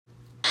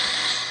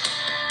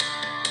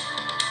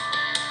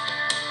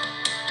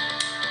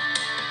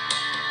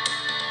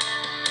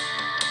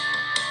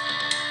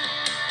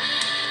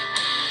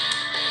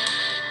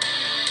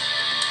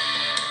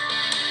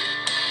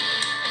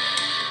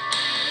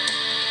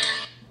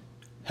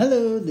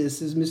Hello,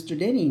 this is Mr.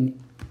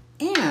 Denning,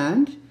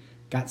 and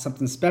got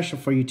something special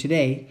for you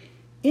today.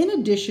 In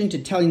addition to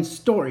telling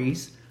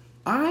stories,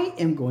 I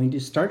am going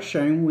to start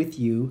sharing with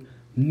you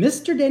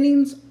Mr.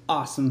 Denning's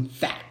awesome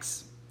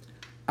facts.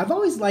 I've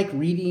always liked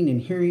reading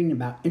and hearing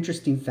about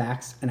interesting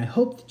facts, and I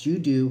hope that you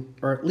do,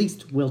 or at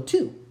least will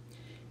too.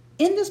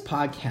 In this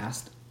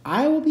podcast,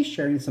 I will be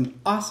sharing some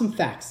awesome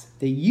facts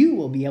that you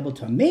will be able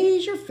to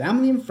amaze your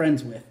family and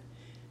friends with.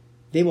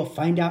 They will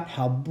find out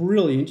how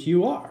brilliant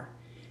you are.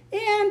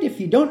 And if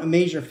you don't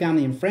amaze your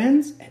family and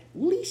friends, at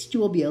least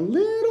you will be a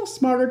little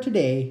smarter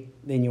today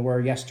than you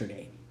were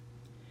yesterday.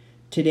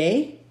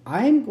 Today,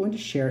 I am going to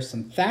share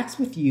some facts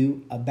with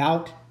you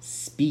about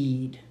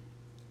speed.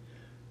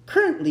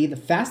 Currently, the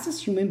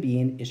fastest human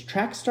being is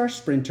track star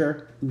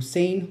sprinter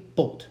Usain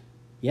Bolt.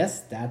 Yes,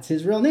 that's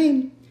his real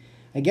name.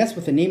 I guess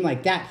with a name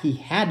like that, he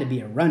had to be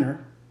a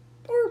runner,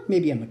 or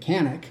maybe a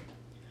mechanic.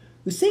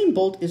 Usain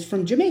Bolt is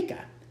from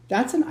Jamaica.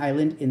 That's an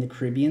island in the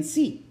Caribbean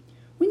Sea.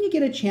 When you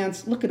get a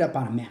chance, look it up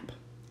on a map.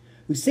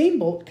 Usain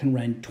Bolt can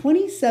run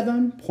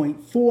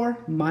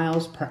 27.4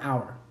 miles per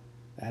hour.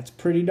 That's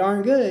pretty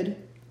darn good.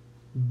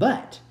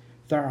 But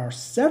there are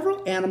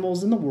several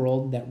animals in the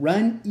world that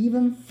run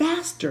even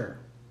faster.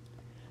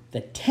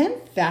 The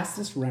 10th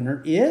fastest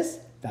runner is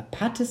the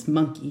Patas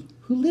monkey,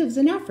 who lives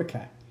in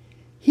Africa.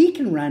 He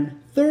can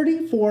run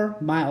 34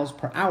 miles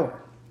per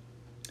hour.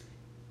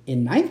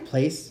 In 9th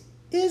place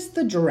is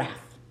the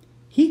giraffe.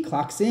 He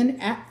clocks in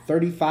at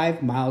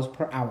 35 miles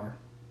per hour.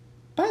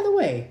 By the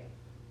way,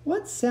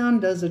 what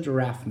sound does a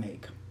giraffe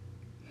make?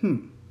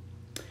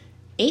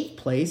 8th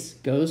place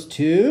goes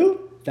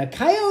to the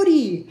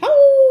coyote.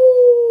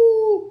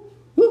 Howl!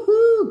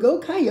 Woohoo! Go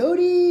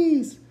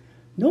coyotes!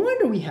 No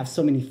wonder we have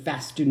so many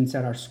fast students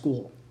at our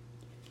school.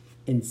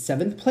 In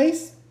 7th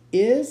place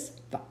is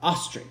the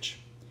ostrich.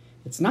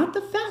 It's not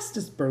the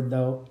fastest bird,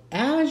 though,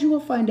 as you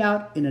will find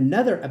out in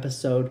another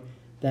episode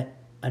that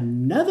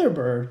another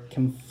bird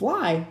can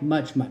fly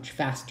much, much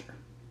faster.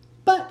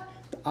 But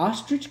the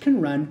ostrich can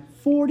run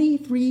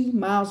 43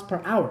 miles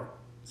per hour.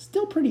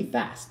 Still pretty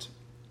fast.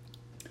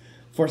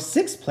 For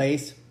 6th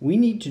place, we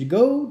need to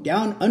go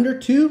down under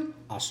to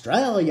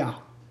Australia.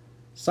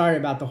 Sorry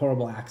about the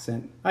horrible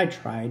accent. I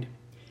tried.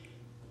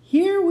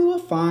 Here we will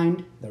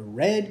find the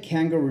red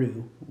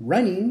kangaroo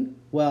running,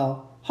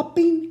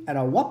 hopping at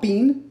a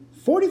whopping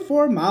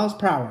 44 miles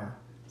per hour.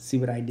 See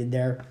what I did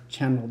there?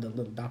 Channeled a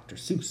little Dr.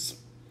 Seuss.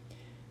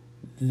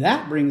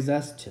 That brings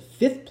us to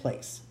 5th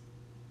place.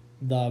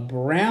 The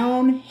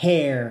brown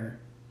hare.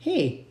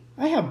 Hey,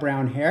 I have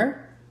brown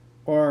hair.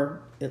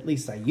 Or at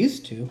least I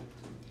used to.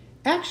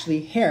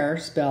 Actually, hare,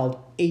 spelled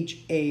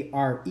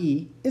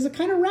H-A-R-E, is a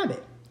kind of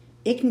rabbit.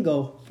 It can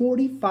go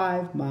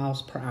 45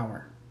 miles per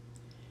hour.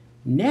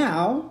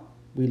 Now,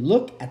 we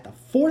look at the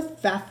 4th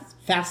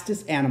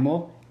fastest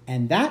animal,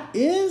 and that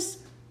is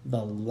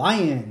the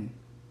lion.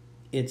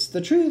 It's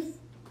the truth.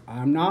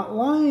 I'm not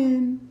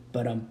lying,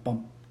 but a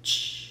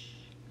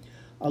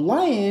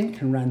lion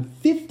can run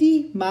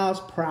 50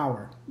 miles per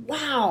hour.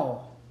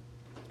 Wow!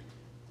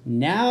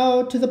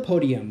 Now to the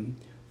podium.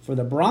 For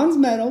the bronze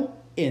medal,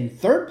 in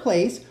 3rd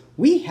place,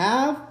 we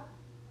have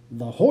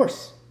the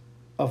horse,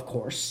 of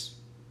course.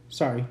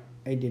 Sorry,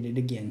 I did it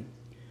again.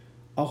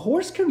 A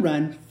horse can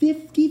run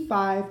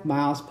 55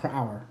 miles per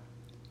hour.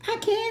 I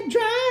can't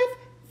drive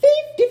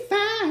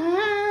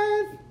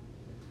 55.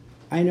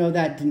 I know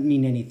that didn't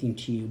mean anything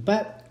to you,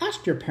 but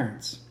ask your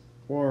parents,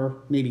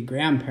 or maybe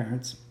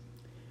grandparents.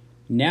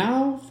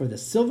 Now for the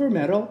silver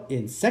medal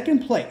in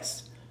 2nd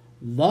place,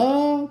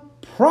 the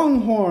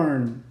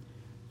pronghorn.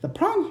 The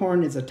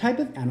pronghorn is a type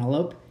of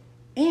antelope,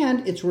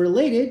 and it's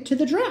related to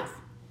the giraffe.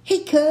 Hey,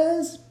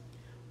 cuz!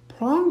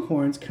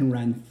 Pronghorns can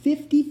run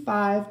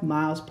 55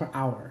 miles per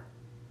hour.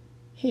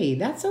 Hey,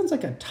 that sounds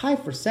like a tie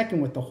for 2nd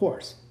with the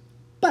horse.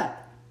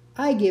 But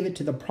I gave it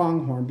to the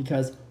pronghorn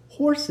because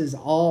horses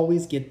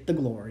always get the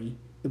glory.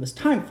 It was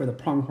time for the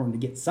pronghorn to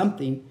get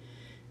something,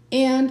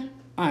 and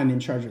I'm in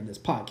charge of this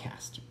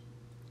podcast.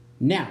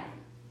 Now,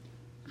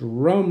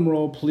 drum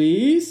roll,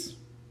 please.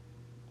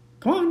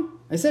 Come on,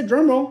 I said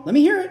drum roll. Let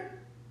me hear it.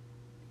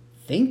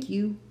 Thank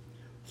you.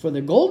 For the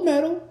gold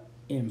medal,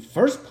 in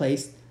 1st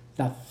place,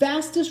 the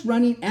fastest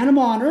running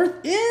animal on earth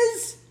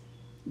is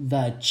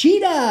the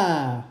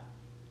cheetah.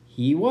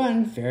 He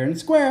won fair and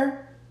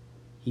square.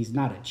 He's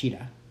not a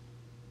cheetah.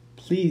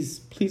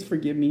 Please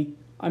forgive me.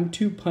 I'm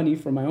too punny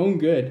for my own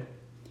good.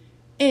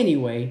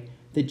 Anyway,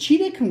 the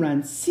cheetah can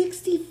run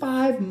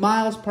 65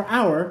 miles per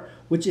hour,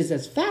 which is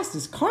as fast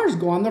as cars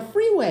go on the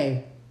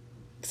freeway.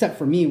 Except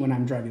for me when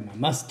I'm driving my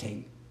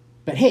Mustang.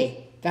 But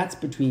hey, that's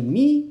between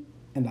me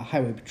and the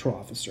highway patrol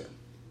officer.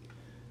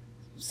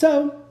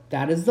 So,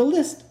 that is the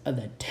list of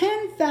the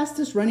 10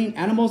 fastest running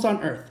animals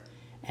on Earth.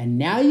 And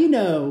now you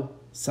know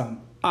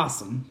some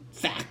awesome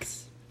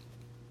facts.